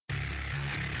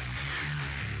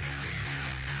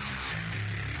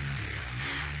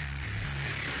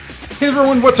Hey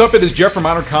everyone, what's up? It is Jeff from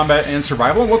Modern Combat and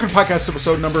Survival, and welcome to podcast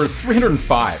episode number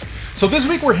 305. So this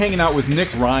week we're hanging out with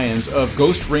Nick Ryans of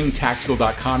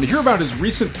GhostRingTactical.com to hear about his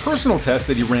recent personal test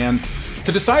that he ran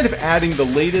to decide if adding the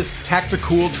latest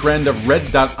tactical trend of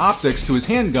red dot optics to his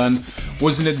handgun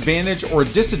was an advantage or a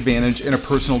disadvantage in a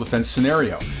personal defense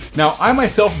scenario. Now, I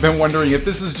myself have been wondering if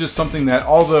this is just something that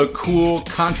all the cool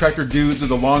contractor dudes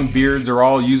with the long beards are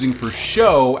all using for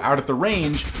show out at the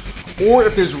range, or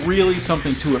if there's really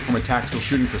something to it from a tactical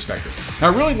shooting perspective.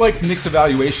 Now, I really liked Nick's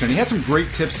evaluation, and he had some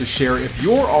great tips to share if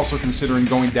you're also considering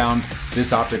going down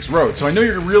this optics road. So I know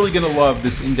you're really going to love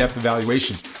this in-depth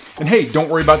evaluation. And hey, don't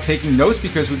worry about taking notes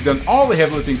because we've done all the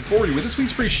heavy lifting for you with this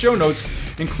week's free show notes,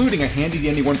 including a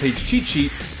handy-dandy one-page cheat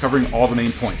sheet covering all the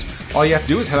main points. All you have to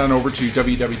do is head on over to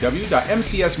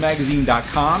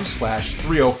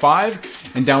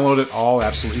www.mcsmagazine.com/305 and download it all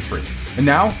absolutely free. And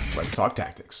now, let's talk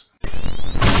tactics.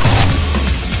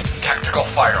 Tactical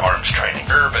firearms training,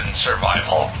 urban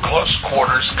survival, close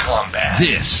quarters combat.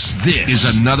 This is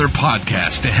another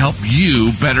podcast to help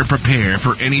you better prepare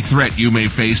for any threat you may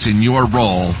face in your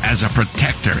role as a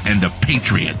protector and a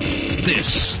patriot.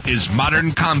 This is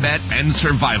Modern Combat and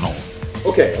Survival.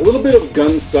 Okay, a little bit of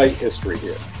gun sight history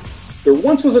here. There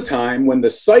once was a time when the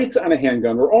sights on a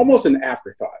handgun were almost an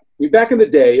afterthought. Back in the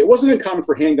day, it wasn't uncommon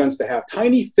for handguns to have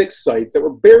tiny fixed sights that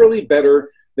were barely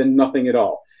better than nothing at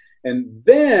all. And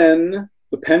then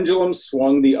the pendulum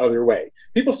swung the other way.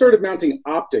 People started mounting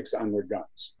optics on their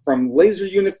guns, from laser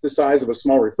units the size of a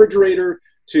small refrigerator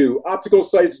to optical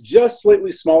sights just slightly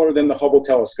smaller than the Hubble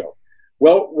telescope.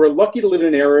 Well, we're lucky to live in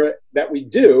an era that we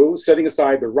do, setting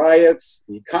aside the riots,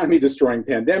 the economy-destroying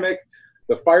pandemic,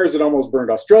 the fires that almost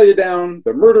burned Australia down,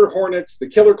 the murder hornets, the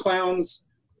killer clowns.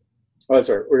 Oh,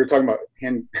 sorry, we were talking about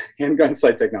handgun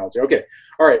sight technology. Okay,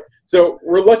 all right. So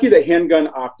we're lucky that handgun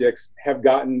optics have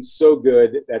gotten so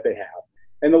good that they have.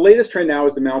 And the latest trend now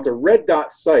is to mount a red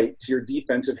dot sight to your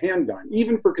defensive handgun,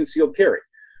 even for concealed carry.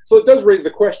 So it does raise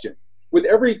the question, with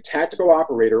every tactical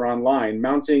operator online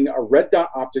mounting a red dot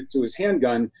optic to his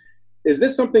handgun, is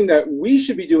this something that we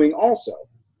should be doing also?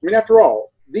 I mean, after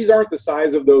all, these aren't the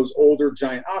size of those older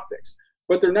giant optics,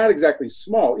 but they're not exactly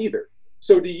small either.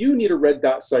 So do you need a red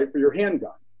dot sight for your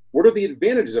handgun? What are the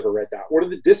advantages of a red dot? What are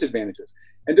the disadvantages?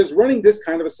 And does running this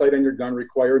kind of a sight on your gun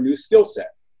require a new skill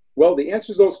set? Well, the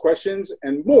answers to those questions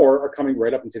and more are coming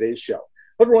right up in today's show.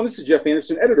 Hello everyone, this is Jeff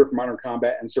Anderson, editor for Modern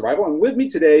Combat and Survival, and with me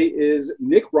today is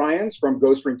Nick Ryans from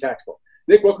Ghost Ring Tactical.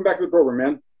 Nick, welcome back to the program,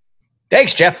 man.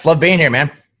 Thanks, Jeff. Love being here,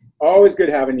 man. Always good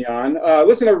having you on.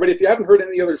 Listen, everybody, if you haven't heard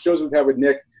any other shows we've had with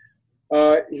Nick,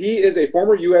 he is a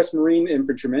former U.S. Marine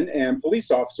infantryman and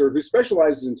police officer who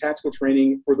specializes in tactical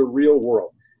training for the real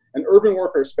world. An urban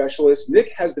warfare specialist,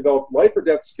 Nick has developed life or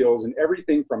death skills in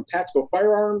everything from tactical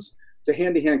firearms to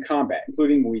hand-to-hand combat,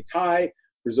 including Muay Thai,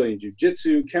 Brazilian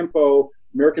Jiu-Jitsu, Kempo,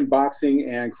 American boxing,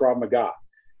 and Krav Maga.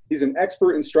 He's an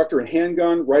expert instructor in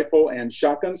handgun, rifle, and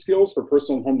shotgun skills for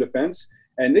personal and home defense.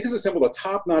 And Nick has assembled a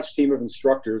top-notch team of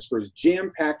instructors for his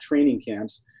jam-packed training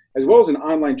camps, as well as an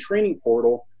online training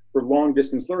portal for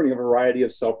long-distance learning of a variety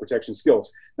of self-protection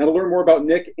skills. Now, to learn more about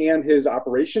Nick and his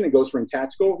operation at Ghost Ring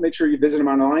Tactical, make sure you visit him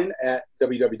online at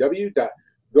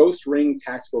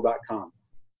www.ghostringtactical.com.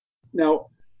 Now,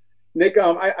 Nick,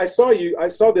 I saw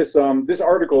this this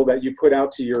article that you put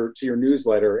out to your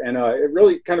newsletter, and it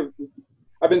really kind of,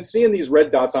 I've been seeing these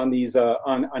red dots on these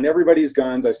on everybody's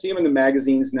guns. I see them in the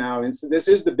magazines now, and so this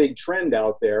is the big trend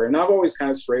out there. And I've always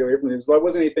kind of strayed away from this. It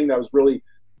wasn't anything that I was really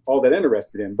all that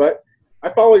interested in, but I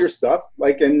follow your stuff,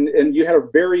 and you had a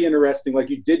very interesting,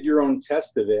 you did your own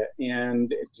test of it,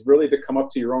 and it's really to come up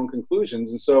to your own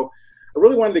conclusions. And so I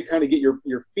really wanted to kind of get your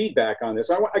feedback on this.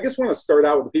 I guess want to start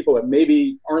out with the people that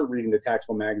maybe aren't reading the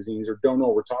tactical magazines or don't know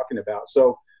what we're talking about.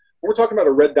 So when we're talking about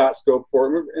a red dot scope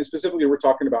and specifically we're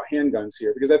talking about handguns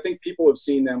here, because I think people have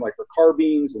seen them for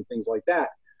carbines and things like that.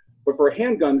 But for a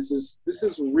handgun, this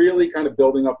is really kind of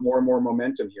building up more and more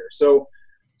momentum here. So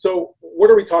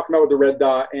what are we talking about with the red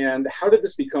dot, and how did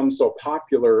this become so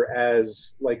popular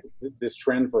as this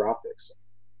trend for optics?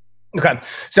 Okay.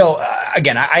 So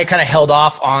again, I kind of held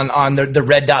off on the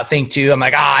red dot thing too. I'm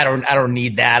like, I don't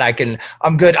need that.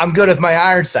 I'm good with my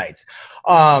iron sights.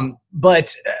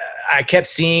 But I kept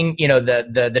seeing,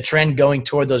 the trend going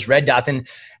toward those red dots. And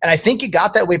I think it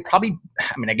got that way probably,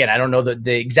 again, I don't know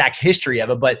the exact history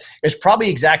of it, but it's probably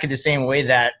exactly the same way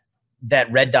that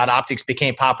red dot optics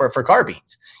became popular for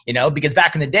carbines, because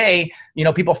back in the day,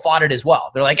 people fought it as well.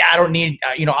 They're like, I don't need,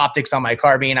 optics on my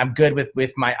carbine. I'm good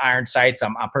with my iron sights.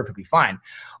 I'm perfectly fine.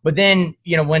 But then,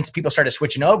 once people started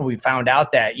switching over, we found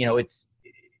out that,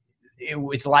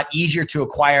 it's a lot easier to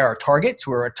acquire our targets.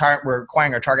 We're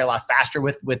acquiring our target a lot faster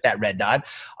with that red dot.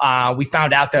 We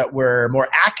found out that we're more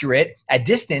accurate at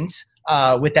distance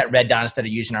with that red dot instead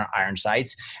of using our iron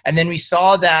sights. And then we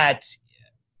saw that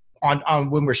on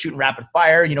when we're shooting rapid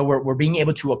fire, we're being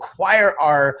able to acquire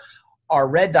our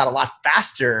red dot a lot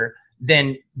faster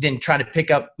than trying to pick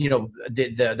up,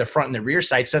 the front and the rear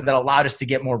sight. So that allowed us to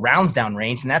get more rounds down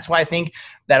range. And that's why I think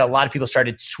that a lot of people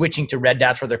started switching to red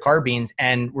dots for their carbines.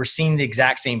 And we're seeing the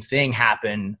exact same thing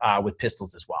happen with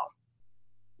pistols as well.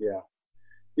 Yeah.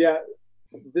 Yeah.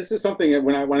 This is something that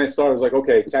when I saw it, I was like,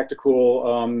 okay,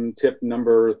 tactical tip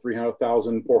number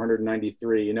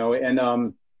 300,493,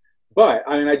 but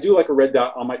I mean, I do like a red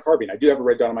dot on my carbine. I do have a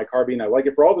red dot on my carbine. I like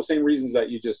it for all the same reasons that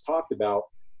you just talked about.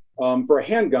 For a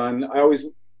handgun,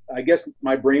 I guess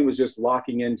my brain was just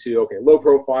locking into, okay, low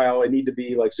profile. I need to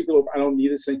be like super low. I don't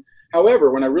need this thing.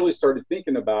 However, when I really started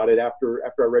thinking about it after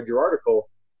I read your article,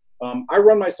 I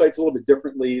run my sights a little bit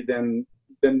differently than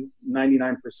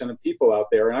 99% of people out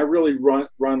there. And I really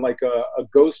run like a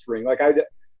ghost ring,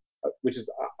 which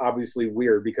is obviously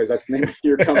weird because that's the name of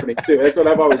your company too. That's what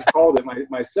I've always called it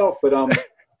myself. But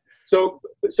so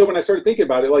when I started thinking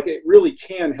about it, like it really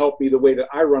can help me the way that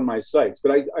I run my sights.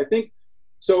 But I think,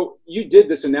 so you did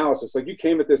this analysis, like you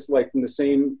came at this like from the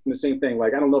same thing.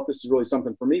 Like, I don't know if this is really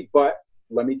something for me, but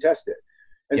let me test it.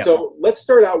 And Yep. So let's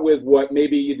start out with what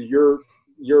maybe your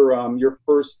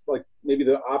first, like maybe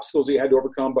the obstacles that you had to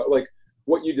overcome, but like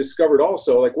what you discovered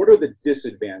also, like what are the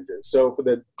disadvantages? So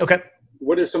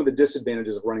what are some of the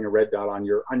disadvantages of running a red dot on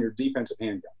your defensive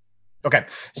handgun? Okay.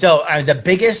 So the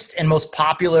biggest and most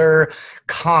popular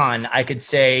con I could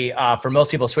say for most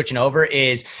people switching over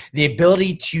is the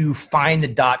ability to find the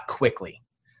dot quickly.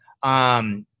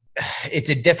 It's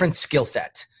a different skill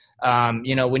set.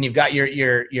 When you've got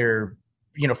your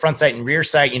front sight and rear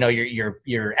sight,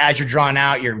 you're as you're drawn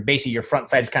out, your front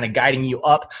sight is kind of guiding you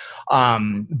up.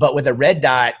 But with a red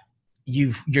dot,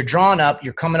 you're drawn up,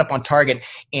 you're coming up on target,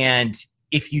 and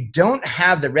if you don't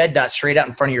have the red dot straight out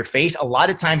in front of your face, a lot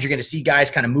of times you're going to see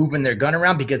guys kind of moving their gun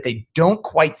around because they don't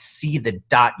quite see the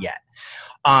dot yet.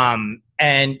 And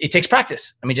it takes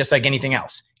practice. I mean, just like anything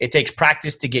else, it takes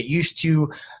practice to get used to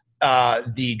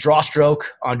the draw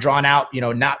stroke on drawn out,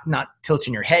 not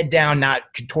tilting your head down,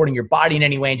 not contorting your body in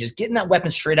any way, and just getting that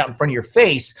weapon straight out in front of your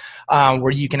face,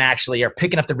 where you can actually are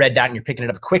picking up the red dot and you're picking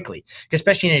it up quickly.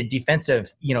 Especially in a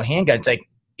defensive, handgun, it's like,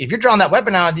 if you're drawing that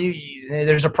weapon out,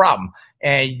 there's a problem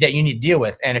and that you need to deal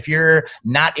with. And if you're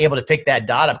not able to pick that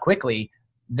dot up quickly,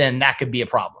 then that could be a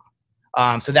problem.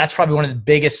 So that's probably one of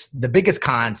the biggest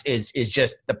cons is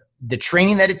just the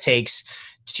training that it takes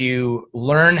to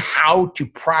learn how to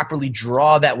properly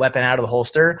draw that weapon out of the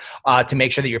holster to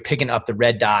make sure that you're picking up the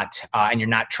red dot and you're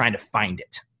not trying to find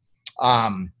it.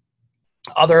 The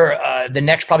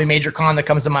next probably major con that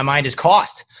comes to my mind is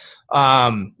cost.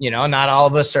 Not all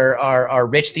of us are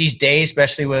rich these days,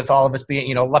 especially with all of us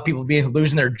being, a lot of people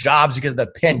losing their jobs because of the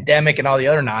pandemic and all the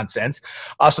other nonsense.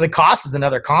 So the cost is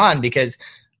another con because,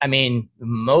 I mean,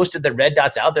 most of the red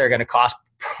dots out there are going to cost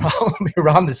probably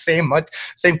around the same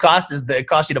cost as the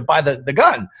cost you to buy the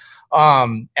gun.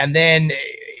 And then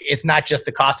it's not just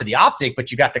the cost of the optic,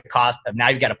 but you got the cost of now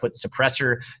you've got to put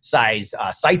suppressor size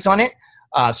sights on it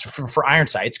for iron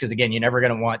sights. Because again, you're never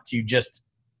going to want to just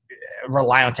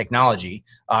rely on technology.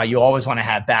 You always want to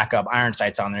have backup iron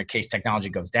sights on there in case technology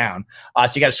goes down.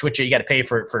 So you got to switch it. You got to pay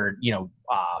for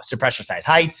suppressor size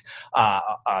heights,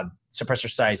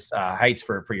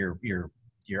 for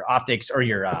your optics or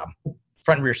your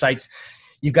front and rear sights.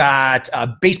 You got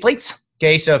base plates.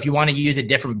 Okay, so if you want to use a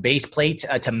different base plate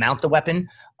to mount the weapon,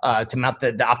 to mount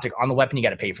the optic on the weapon, you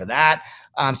got to pay for that.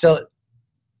 And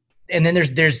then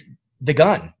there's the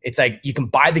gun. It's like you can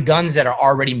buy the guns that are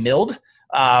already milled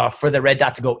for the red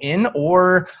dot to go in,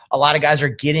 or a lot of guys are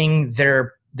getting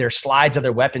their slides of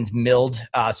their weapons milled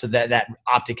so that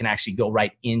optic can actually go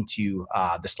right into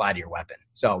the slide of your weapon.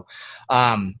 So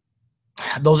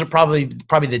those are probably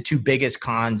the two biggest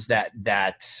cons that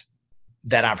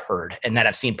I've heard and that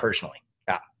I've seen personally.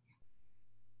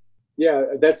 Yeah,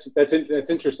 that's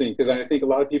interesting because I think a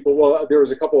lot of people. Well, there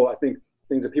was a couple, I think,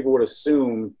 things that people would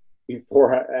assume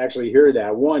before I actually hear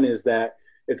that. One is that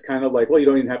it's kind of like, well, you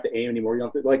don't even have to aim anymore. You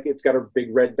don't have to, like, it's got a big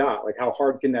red dot. Like, how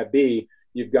hard can that be?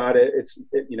 You've got it.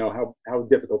 How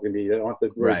difficult it can be. You don't have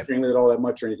to really train with it all that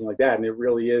much or anything like that. And it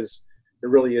really is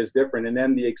different. And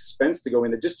then the expense to go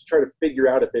in there just to try to figure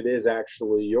out if it is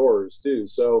actually yours too.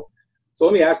 So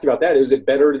let me ask you about that. Is it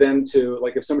better than to,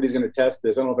 like, if somebody's going to test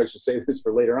this, I don't know if I should say this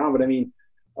for later on, but I mean,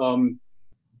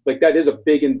 like, that is a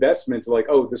big investment to, like,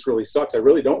 oh, this really sucks. I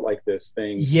really don't like this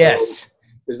thing. Yes. So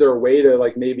is there a way to,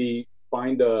 like, maybe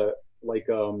find a, like,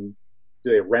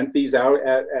 they rent these out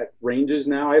at ranges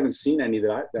now? I haven't seen any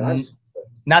that I've seen.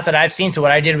 Not that I've seen. So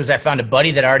what I did was I found a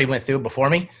buddy that already went through it before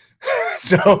me.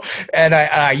 So, and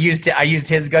I used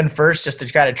his gun first just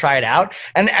to try it out.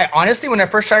 And honestly, when I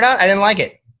first tried out, I didn't like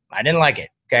it.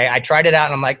 Okay. I tried it out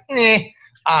and I'm like,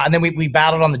 and then we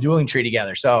battled on the dueling tree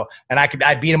together. So, and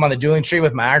I beat him on the dueling tree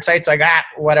with my iron sights. Like,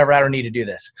 whatever, I don't need to do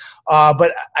this.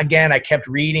 But again, I kept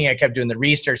reading, I kept doing the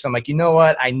research. So I'm like, you know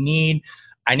what? I need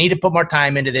to put more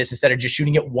time into this instead of just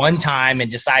shooting it one time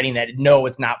and deciding that, no,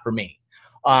 it's not for me.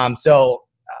 So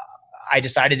I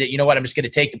decided that, you know what, I'm just going to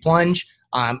take the plunge.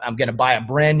 I'm going to buy a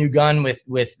brand new gun with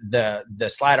the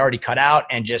slide already cut out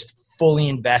and just fully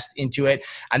invest into it.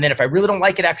 And then if I really don't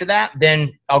like it after that,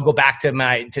 then I'll go back to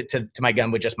my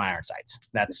gun with just my iron sights.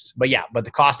 But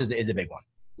the cost is a big one.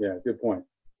 Yeah, good point. All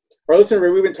right, listen,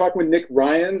 we've been talking with Nick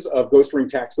Ryans of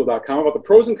GhostRingTactical.com about the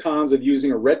pros and cons of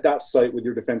using a red dot sight with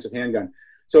your defensive handgun.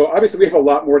 So obviously we have a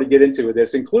lot more to get into with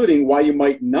this, including why you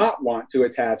might not want to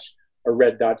attach a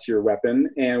red dot to your weapon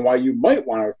and why you might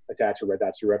want to attach a red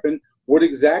dot to your weapon, what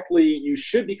exactly you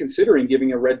should be considering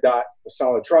giving a red dot a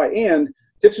solid try, and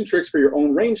tips and tricks for your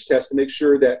own range test to make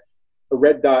sure that a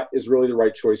red dot is really the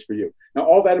right choice for you. Now,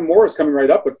 all that and more is coming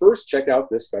right up, but first, check out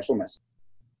this special message.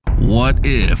 What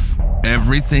if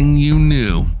everything you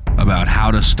knew about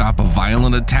how to stop a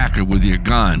violent attacker with your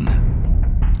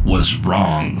gun was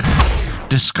wrong?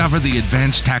 Discover the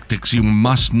advanced tactics you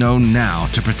must know now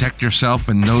to protect yourself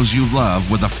and those you love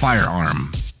with a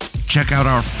firearm. Check out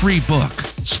our free book,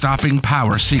 Stopping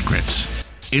Power Secrets.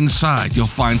 Inside, you'll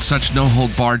find such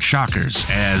no-hold-barred shockers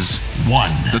as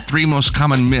 1. The 3 most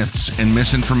common myths and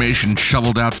misinformation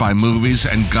shoveled out by movies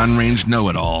and gun range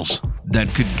know-it-alls that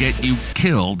could get you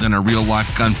killed in a real-life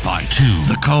gunfight. 2.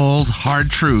 The cold, hard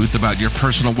truth about your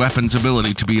personal weapon's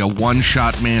ability to be a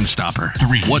one-shot man-stopper.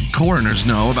 3. What coroners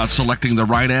know about selecting the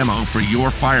right ammo for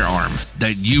your firearm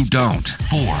that you don't.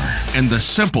 4. And the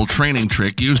simple training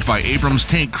trick used by Abrams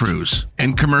tank crews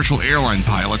and commercial airline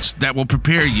pilots that will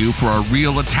prepare you for a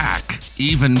real attack,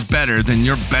 even better than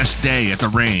your best day at the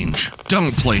range.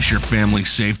 Don't place your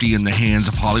family's safety in the hands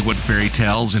of Hollywood fairy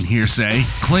tales and hearsay.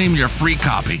 Claim your free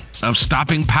copy of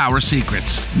Stopping Power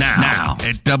Secrets now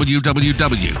at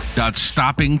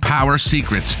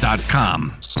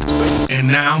www.stoppingpowersecrets.com. And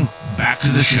now, back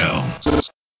to the show.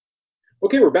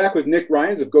 Okay, we're back with Nick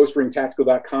Ryans of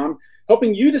GhostRingTactical.com,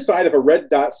 helping you decide if a red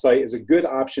dot sight is a good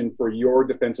option for your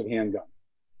defensive handgun.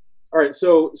 All right,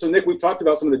 so Nick, we've talked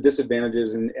about some of the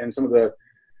disadvantages and some of the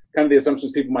kind of the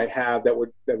assumptions people might have that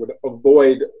would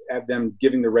avoid at them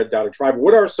giving the red dot a try. But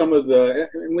what are some of the,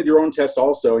 and with your own tests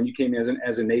also, and you came in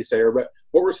as a naysayer, but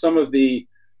what were some of the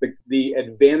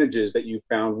advantages that you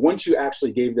found once you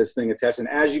actually gave this thing a test and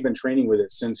as you've been training with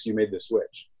it since you made the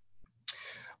switch?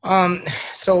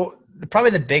 So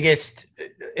probably the biggest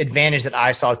advantage that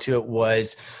I saw to it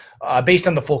was based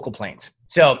on the focal planes.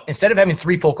 So instead of having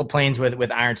 3 focal planes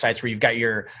with iron sights where you've got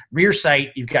your rear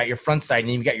sight, you've got your front sight, and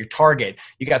then you've got your target,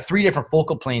 you got 3 different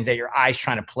focal planes that your eye's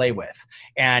trying to play with.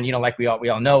 And, you know, like we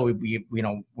all know, we you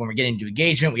know, when we're getting into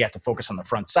engagement, we have to focus on the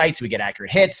front sight so we get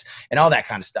accurate hits and all that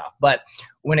kind of stuff. But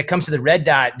when it comes to the red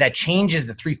dot, that changes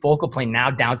the 3 focal plane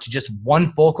now down to just 1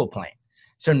 focal plane.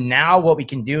 So now what we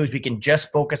can do is we can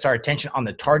just focus our attention on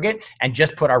the target and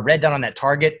just put our red dot on that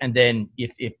target. And then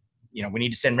if you know, we need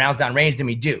to send rounds down range, then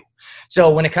we do.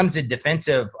 So when it comes to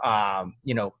defensive,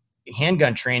 you know,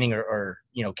 handgun training or,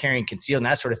 you know, carrying concealed and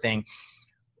that sort of thing,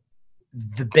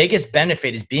 the biggest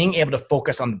benefit is being able to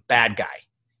focus on the bad guy,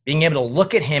 being able to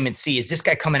look at him and see, is this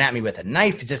guy coming at me with a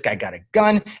knife? Is this guy got a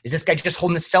gun? Is this guy just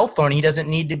holding a cell phone? He doesn't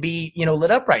need to be, you know, lit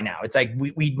up right now. It's like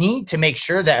we need to make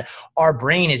sure that our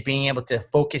brain is being able to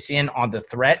focus in on the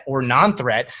threat or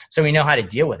non-threat so we know how to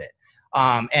deal with it.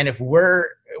 And if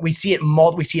we see it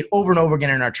over and over again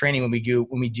in our training when we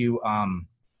do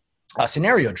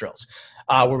scenario drills,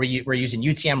 where we're using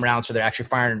UTM rounds, so they're actually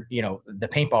firing, you know, the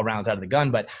paintball rounds out of the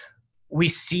gun. But we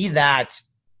see that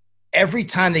every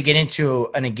time they get into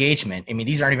an engagement, I mean,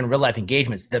 these aren't even real life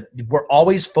engagements, we're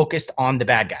always focused on the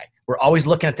bad guy. We're always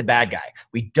looking at the bad guy.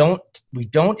 We don't,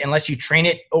 unless you train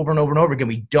it over and over and over again,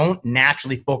 we don't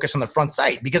naturally focus on the front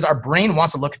sight because our brain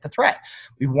wants to look at the threat.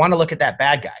 We want to look at that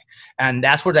bad guy. And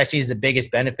that's what I see as the biggest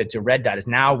benefit to red dot is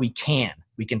now we can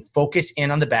focus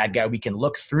in on the bad guy. We can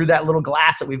look through that little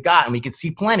glass that we've got and we can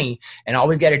see plenty. And all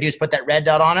we've got to do is put that red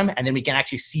dot on him. And then we can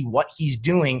actually see what he's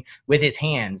doing with his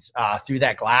hands through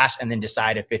that glass and then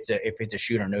decide if it's a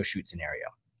shoot or no shoot scenario.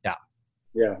 Yeah.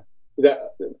 Yeah.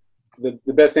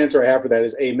 The best answer I have for that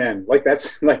is amen. Like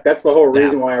that's the whole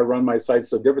reason why I run my sights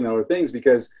so different than other things,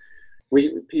 because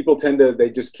people tend to, they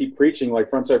just keep preaching like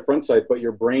front sight, but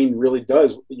your brain really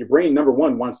does. Your brain, number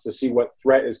one, wants to see what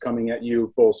threat is coming at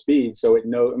you full speed. So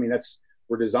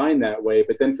we're designed that way.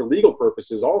 But then for legal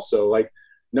purposes also, like,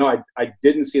 no, I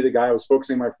didn't see the guy. I was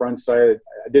focusing my front sight.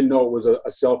 I didn't know it was a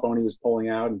cell phone he was pulling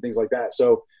out and things like that.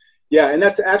 So yeah, and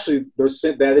that's actually,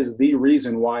 that is the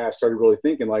reason why I started really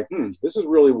thinking like, this is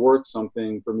really worth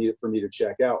something for me to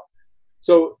check out.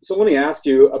 So let me ask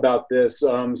you about this.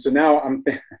 So now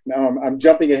I'm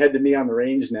jumping ahead to me on the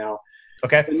range now.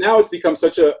 Okay. And now it's become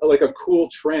such a cool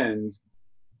trend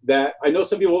that I know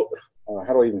some people.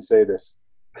 How do I even say this?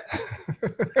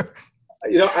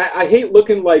 I hate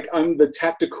looking like I'm the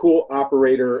tactical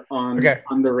operator on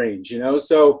the range.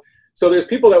 So there's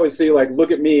people that would say like,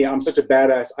 look at me, I'm such a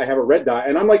badass. I have a red dot,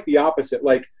 and I'm like the opposite.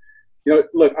 Like,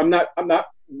 look, I'm not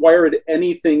wired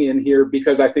anything in here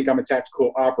because I think I'm a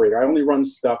tactical operator. I only run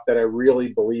stuff that I really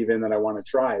believe in that I want to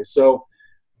try. So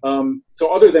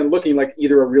other than looking like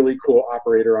either a really cool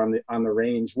operator on the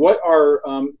range,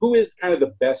 who is kind of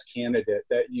the best candidate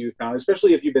that you found,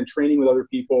 especially if you've been training with other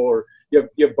people or you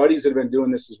have buddies that have been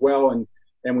doing this as well, and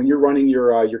when you're running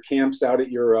your camps out at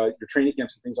your training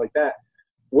camps and things like that,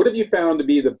 what have you found to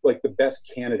be the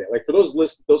best candidate? Like for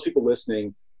those people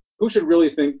listening, who should really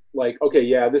think like, okay,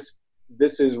 yeah, this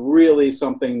is really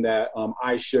something that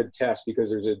I should test because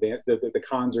there's the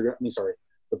cons are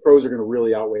the pros are going to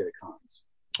really outweigh the cons.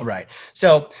 Right.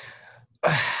 So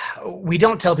we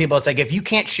don't tell people, it's like, if you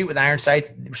can't shoot with iron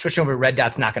sights, switching over to red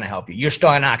dot's not going to help you. You're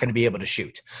still not going to be able to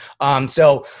shoot.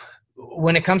 So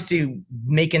when it comes to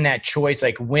making that choice,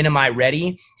 like, when am I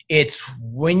ready? It's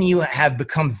when you have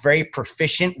become very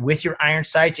proficient with your iron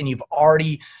sights and you've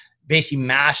already basically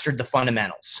mastered the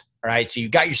fundamentals. All right. So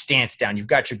you've got your stance down, you've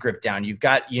got your grip down, you've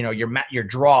got, your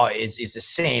draw is the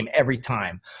same every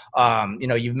time.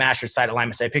 You've mastered sight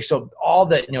alignment, sight pitch. So all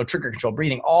the, trigger control,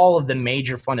 breathing, all of the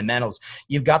major fundamentals,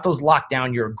 you've got those locked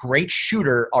down. You're a great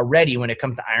shooter already when it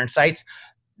comes to iron sights.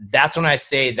 That's when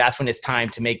it's time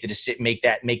to make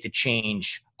the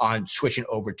change on switching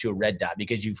over to a red dot,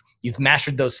 because you've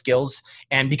mastered those skills,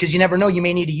 and because you never know, you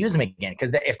may need to use them again.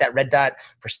 Because if that red dot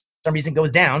for some reason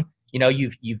goes down,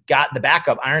 you've got the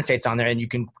backup iron sights on there, and you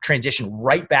can transition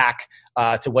right back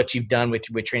to what you've done with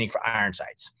training for iron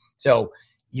sights. So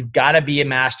you've got to be a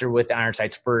master with the iron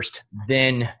sights first.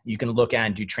 Then you can look at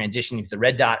and do transitioning to the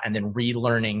red dot, and then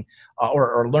relearning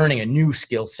or learning a new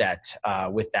skill set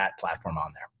with that platform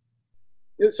on there.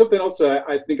 Something else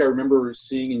I think I remember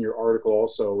seeing in your article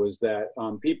also is that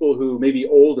people who may be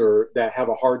older that have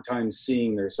a hard time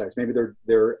seeing their sights, maybe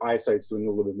their eyesight's doing a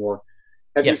little bit more.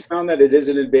 Have you found that it is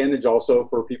an advantage also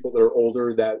for people that are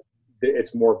older, that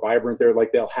it's more vibrant there,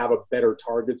 like they'll have a better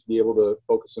target to be able to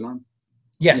focus in on?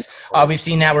 Yes. We've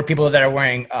seen that where people that are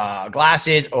wearing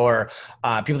glasses, or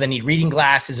people that need reading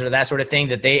glasses or that sort of thing,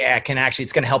 that they can actually,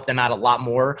 it's going to help them out a lot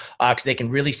more because they can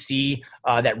really see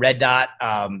that red dot.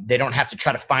 They don't have to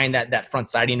try to find that front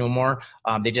sighting no more.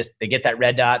 They get that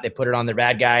red dot, they put it on the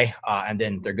rad guy, and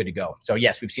then they're good to go. So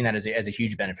yes, we've seen that as a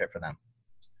huge benefit for them.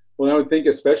 Well, I would think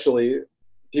especially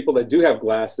people that do have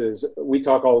glasses, we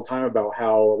talk all the time about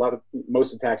how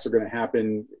most attacks are going to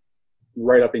happen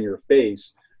right up in your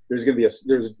face. There's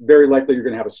very likely you're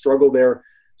going to have a struggle there.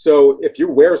 So if you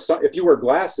wear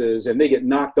glasses and they get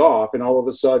knocked off, and all of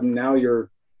a sudden now you're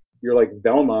like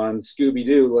Velma and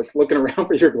Scooby-Doo, like looking around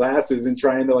for your glasses and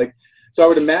trying to so I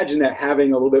would imagine that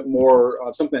having a little bit more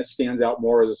something that stands out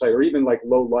more as a sight, or even like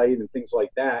low light and things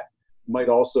like that, might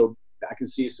also, I can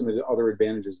see some of the other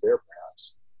advantages there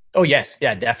perhaps. Oh yes.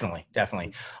 Yeah, definitely.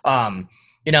 And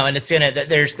it's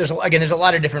there's a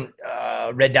lot of different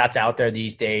red dots out there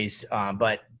these days.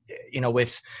 But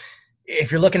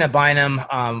if you're looking at buying them,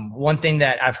 one thing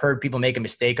that I've heard people make a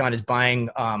mistake on is buying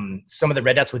some of the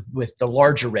red dots with the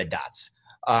larger red dots.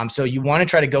 So you want to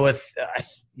try to go with,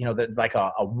 like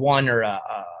a 1 or a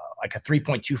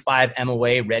 3.25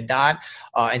 MOA red dot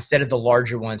instead of the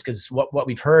larger ones. Because what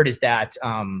we've heard is that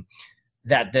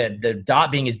that the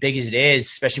dot being as big as it is,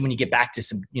 especially when you get back to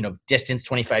some, distance,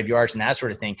 25 yards and that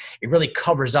sort of thing, it really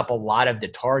covers up a lot of the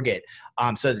target.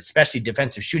 So especially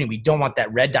defensive shooting, we don't want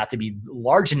that red dot to be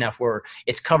large enough where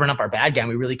it's covering up our bad guy and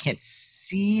we really can't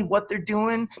see what they're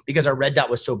doing, because our red dot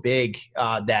was so big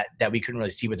that we couldn't really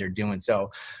see what they're doing.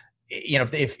 So,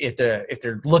 if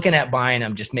they're looking at buying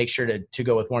them, just make sure to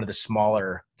go with one of the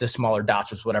smaller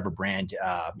dots with whatever brand,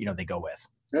 they go with.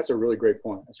 That's a really great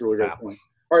point. Point.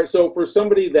 All right, so for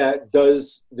somebody that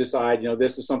does decide,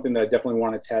 this is something that I definitely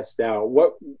want to test out,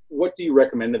 what do you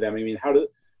recommend to them? I mean,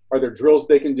 are there drills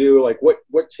they can do? Like,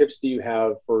 what tips do you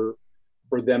have for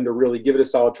for them to really give it a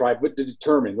solid try, but to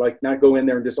determine, like not go in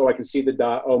there and just, I can see the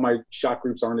dot. Oh, my shot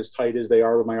groups aren't as tight as they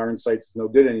are with my iron sights. It's no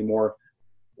good anymore.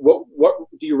 What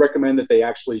do you recommend that they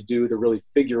actually do to really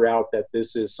figure out that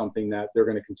this is something that they're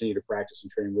going to continue to practice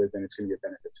and train with, and it's going to be a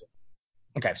benefit to them?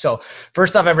 Okay. So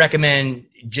first off, I recommend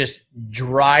just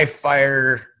dry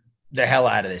fire the hell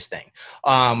out of this thing.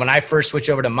 When I first switched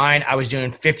over to mine, I was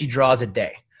doing 50 draws a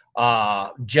day.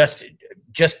 Just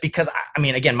because,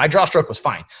 again, my draw stroke was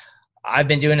fine. I've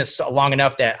been doing this long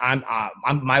enough that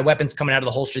my weapon's coming out of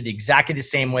the holster exactly the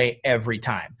same way every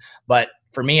time. But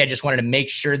for me, I just wanted to make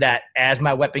sure that as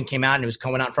my weapon came out and it was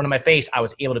coming out in front of my face, I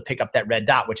was able to pick up that red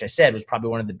dot, which I said was probably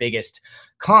one of the biggest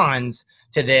cons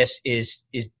to this is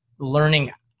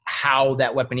learning how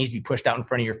that weapon needs to be pushed out in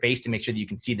front of your face to make sure that you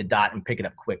can see the dot and pick it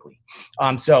up quickly.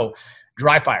 So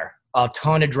dry fire, a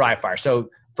ton of dry fire. So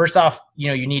first off,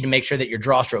 you need to make sure that your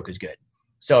draw stroke is good.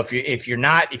 So if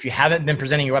you haven't been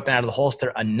presenting your weapon out of the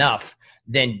holster enough,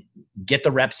 then get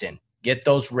the reps in. Get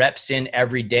those reps in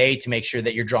every day to make sure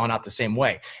that you're drawing out the same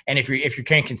way. And if you're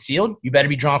carrying concealed, you better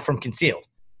be drawing from concealed.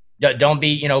 Don't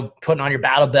be, putting on your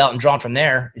battle belt and drawing from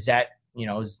there. Is that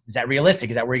realistic?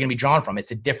 Is that where you're going to be drawn from?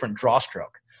 It's a different draw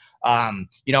stroke.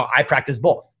 I practice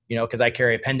both, because I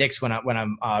carry appendix when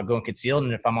I'm going concealed.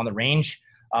 And if I'm on the range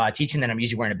teaching, then I'm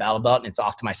usually wearing a battle belt and it's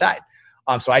off to my side.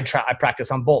 So I practice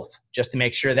on both just to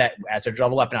make sure that as I draw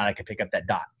the weapon out, I can pick up that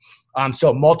dot.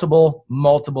 So multiple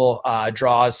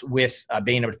draws with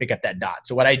being able to pick up that dot.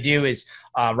 So what I do is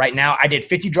right now I did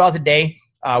 50 draws a day,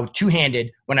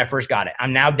 two-handed when I first got it.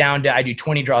 I'm now down to, I do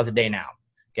 20 draws a day now,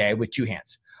 okay, with two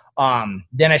hands.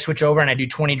 Then I switch over and I do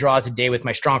 20 draws a day with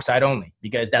my strong side only,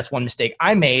 because that's one mistake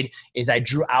I made is I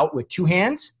drew out with two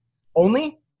hands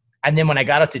only. And then when I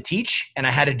got up to teach and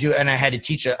I had to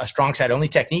teach a strong side only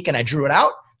technique and I drew it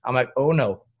out, I'm like, oh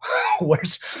no,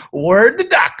 where'd the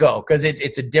dot go? Cause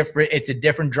it's a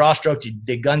different draw stroke.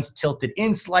 The gun's tilted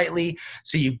in slightly.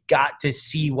 So you got to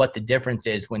see what the difference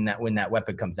is when that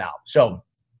weapon comes out. So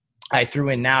I threw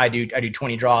in now, I do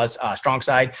 20 draws, strong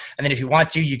side. And then if you want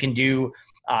to, you can do,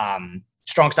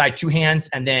 strong side, two hands,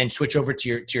 and then switch over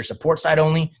to your support side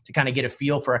only to kind of get a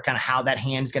feel for kind of how that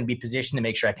hand is going to be positioned to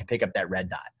make sure I can pick up that red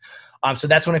dot. So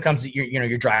that's when it comes to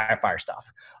your dry fire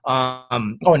stuff.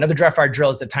 Another dry fire drill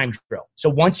is the time drill. So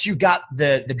once you got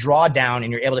the draw down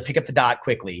and you're able to pick up the dot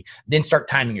quickly, then start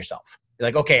timing yourself. You're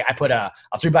like, okay, I put a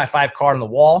 3x5 card on the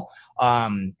wall,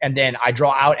 and then I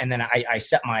draw out, and then I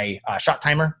set my shot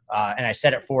timer, and I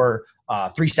set it for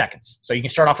 3 seconds. So you can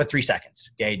start off at 3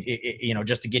 seconds, okay,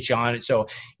 just to get you on it. So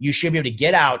you should be able to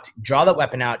get out, draw that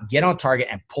weapon out, get on target,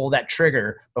 and pull that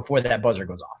trigger before that buzzer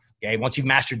goes off, okay? Once you've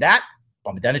mastered that,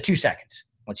 bump it down to 2 seconds.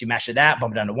 Once you master that,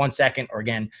 bump it down to 1 second, or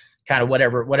again, kind of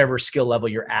whatever skill level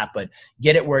you're at, but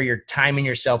get it where you're timing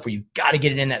yourself, where you've got to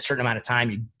get it in that certain amount of time.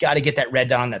 You got to get that red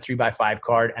dot on that 3x5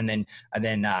 card, and then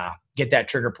get that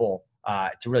trigger pull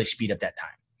to really speed up that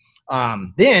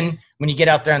time. Then when you get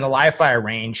out there in the live fire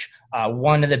range,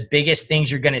 one of the biggest things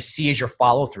you're going to see is your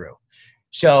follow through.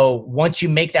 So once you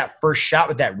make that first shot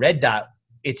with that red dot,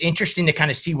 it's interesting to kind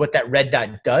of see what that red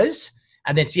dot does,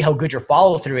 and then see how good your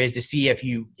follow through is to see if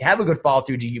you have a good follow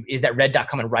through. Is that red dot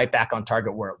coming right back on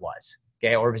target where it was?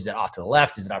 Okay. Or is it off to the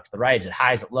left? Is it off to the right? Is it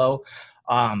high? Is it low?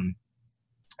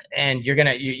 And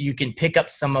you can pick up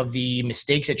some of the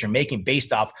mistakes that you're making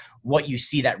based off what you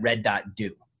see that red dot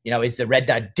do. Is the red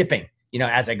dot dipping,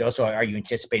 as I go? So are you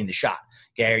anticipating the shot?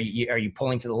 Okay. Are you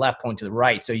pulling to the left, pulling to the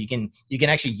right? So you can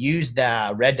actually use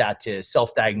the red dot to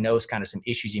self-diagnose kind of some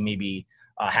issues you may be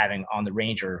having on the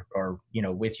range or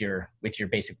with your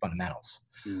basic fundamentals.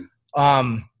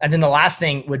 And then the last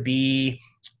thing would be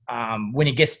when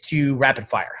it gets to rapid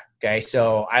fire. Okay.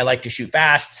 So I like to shoot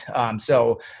fast.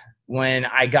 So when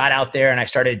I got out there and I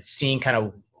started seeing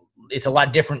it's a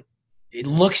lot different. It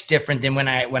looks different than when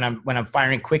I'm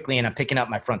firing quickly and I'm picking up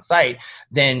my front sight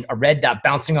than a red dot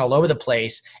bouncing all over the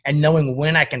place and knowing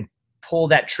when I can pull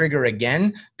that trigger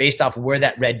again based off where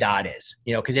that red dot is,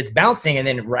 because it's bouncing, and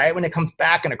then right when it comes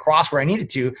back and across where I need it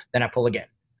to, then I pull again,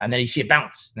 and then you see it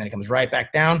bounce, and then it comes right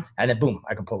back down, and then boom,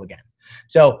 I can pull again.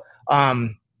 So,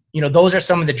 those are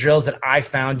some of the drills that I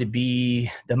found to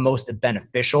be the most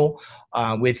beneficial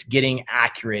with getting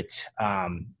accurate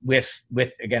with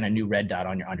again a new red dot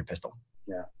on your pistol.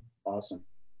 Yeah, awesome.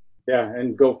 Yeah,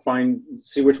 and go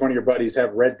see which one of your buddies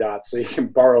have red dots so you can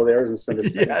borrow theirs instead of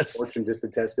spending a fortune just to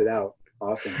test it out.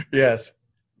 Awesome. Yes.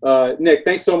 Nick,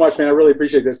 thanks so much, man. I really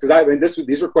appreciate this because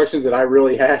these were questions that I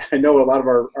really had. I know a lot of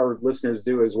our listeners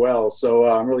do as well. So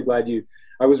I'm really glad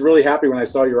I was really happy when I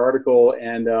saw your article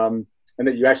and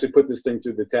that you actually put this thing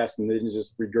through the test and didn't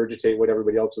just regurgitate what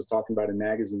everybody else was talking about in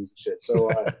magazines and shit.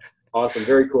 So Awesome.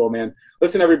 Very cool, man.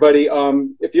 Listen, everybody,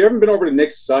 if you haven't been over to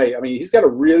Nick's site, I mean, he's got a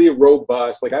really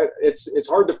robust, it's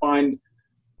hard to find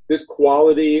this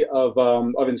quality of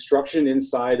instruction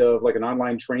inside of like an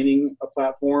online training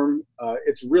platform.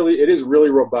 It is really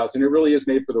robust, and it really is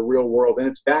made for the real world. And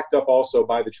it's backed up also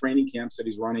by the training camps that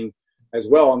he's running as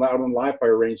well out on the live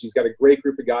fire range. He's got a great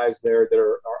group of guys there that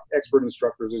are expert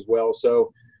instructors as well.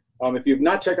 So if you've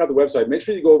not checked out the website, make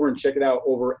sure you go over and check it out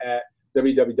over at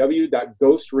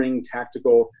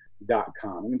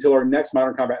www.ghostringtactical.com. Until our next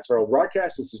Modern Combat Survival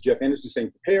broadcast, this is Jeff Anderson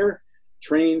saying prepare,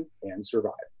 train, and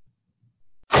survive.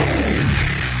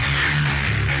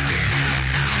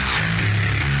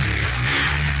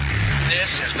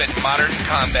 This has been Modern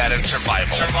Combat and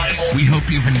Survival. We hope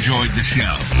you've enjoyed the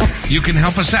show. You can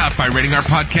help us out by rating our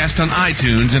podcast on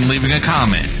iTunes and leaving a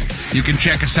comment. You can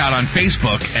check us out on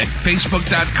Facebook at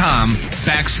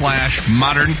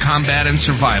facebook.com/Modern Combat and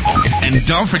Survival. And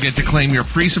don't forget to claim your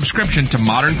free subscription to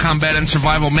Modern Combat and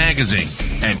Survival magazine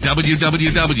at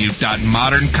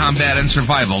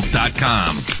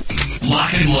www.moderncombatandsurvival.com.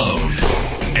 Lock and load.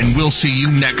 And we'll see you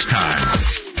next time.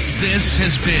 This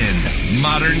has been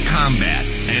Modern Combat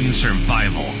and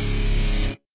Survival.